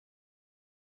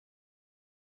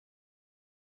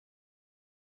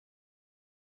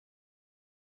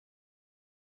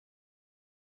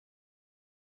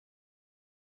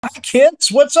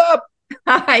kids. What's up?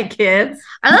 Hi, kids.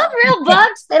 I love real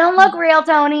books. They don't look real,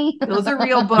 Tony. Those are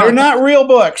real books. They're not real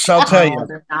books, I'll tell No, you.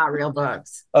 they're not real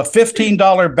books. A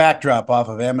 $15 backdrop off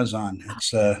of Amazon.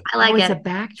 It's I like It's it. a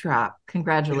backdrop. it's a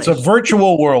Congratulations.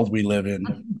 virtual world we live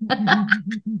in,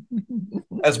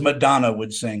 as Madonna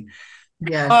would sing.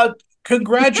 Yeah.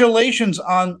 Congratulations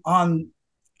on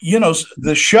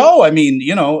the show. I mean,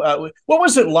 what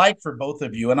was it like for both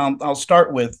of you? And I'll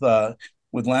start with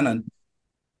Lennon.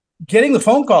 Getting the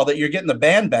phone call that you're getting the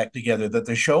band back together, that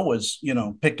the show was,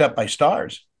 picked up by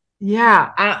Stars.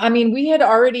 Yeah. I mean, we had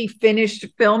already finished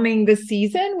filming the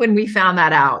season when we found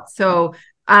that out. So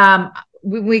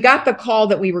we got the call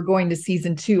that we were going to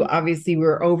season 2. Obviously, we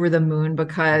were over the moon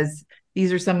because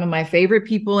these are some of my favorite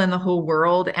people in the whole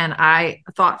world. And I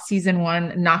thought season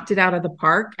 1 knocked it out of the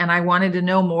park. And I wanted to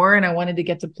know more and I wanted to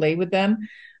get to play with them.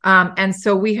 And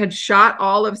so we had shot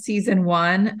all of season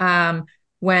 1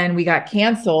 when we got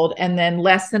canceled. And then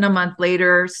less than a month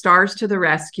later, Stars to the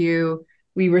rescue.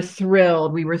 We were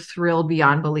thrilled. We were thrilled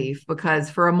beyond belief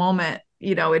because for a moment,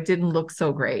 it didn't look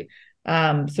so great.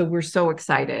 So we're so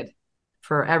excited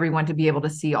for everyone to be able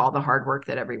to see all the hard work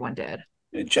that everyone did.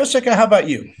 Jessica, how about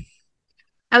you?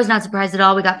 I was not surprised at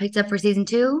all. We got picked up for season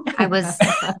 2. I was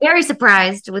very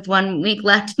surprised with 1 week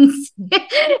left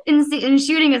in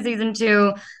shooting of season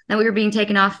 2 that we were being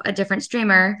taken off a different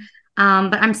streamer.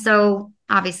 But I'm so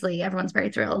obviously everyone's very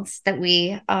thrilled that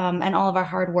we and all of our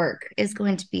hard work is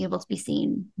going to be able to be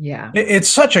seen. Yeah. It's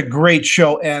such a great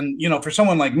show. And, for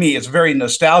someone like me, it's very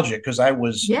nostalgic because I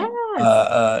was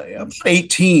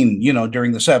 18,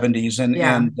 during the 70s.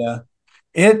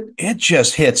 And it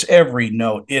just hits every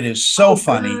note. It is so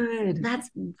funny. Good. That's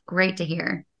great to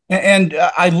hear. And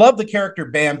I love the character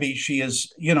Bambi. She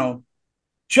is,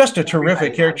 just a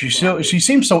terrific character. She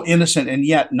seems so innocent and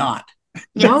yet not.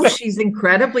 No, she's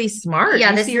incredibly smart.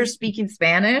 Yeah, you see her speaking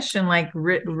Spanish and like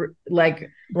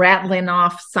rattling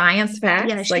off science facts.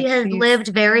 Yeah, she has lived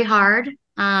very hard.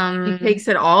 She takes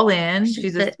it all in.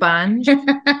 She's a sponge.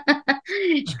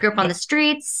 She grew up on the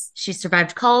streets. She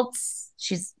survived cults.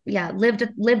 She's lived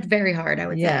very hard, I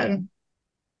would say.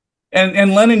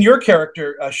 And Lennon, your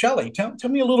character, Shelley, tell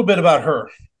me a little bit about her.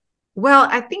 Well,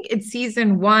 I think in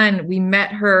season 1 we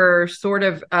met her sort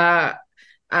of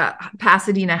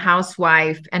Pasadena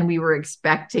housewife, and we were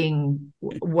expecting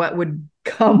what would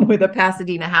come with a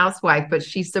Pasadena housewife, but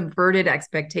she subverted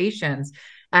expectations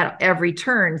at every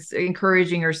turn,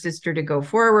 encouraging her sister to go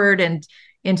forward and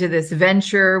into this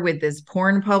venture with this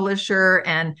porn publisher,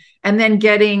 and then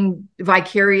getting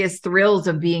vicarious thrills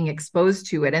of being exposed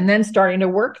to it and then starting to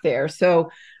work there. So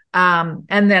and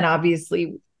then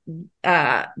obviously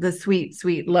the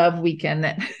sweet love weekend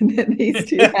that these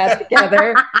two had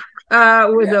together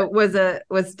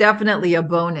was definitely a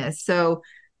bonus. So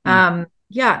I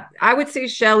would say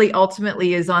Shelley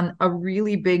ultimately is on a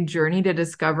really big journey to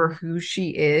discover who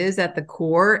she is at the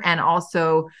core, and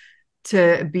also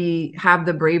to have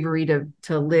the bravery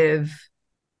to live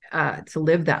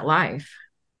that life.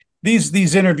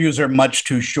 These interviews are much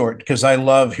too short because I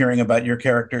love hearing about your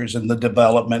characters and the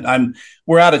development.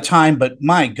 We're out of time, but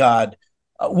my God,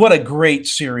 what a great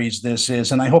series this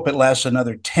is, and I hope it lasts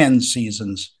another 10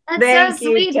 seasons. That's so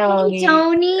sweet,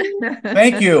 Tony.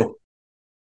 Thank you.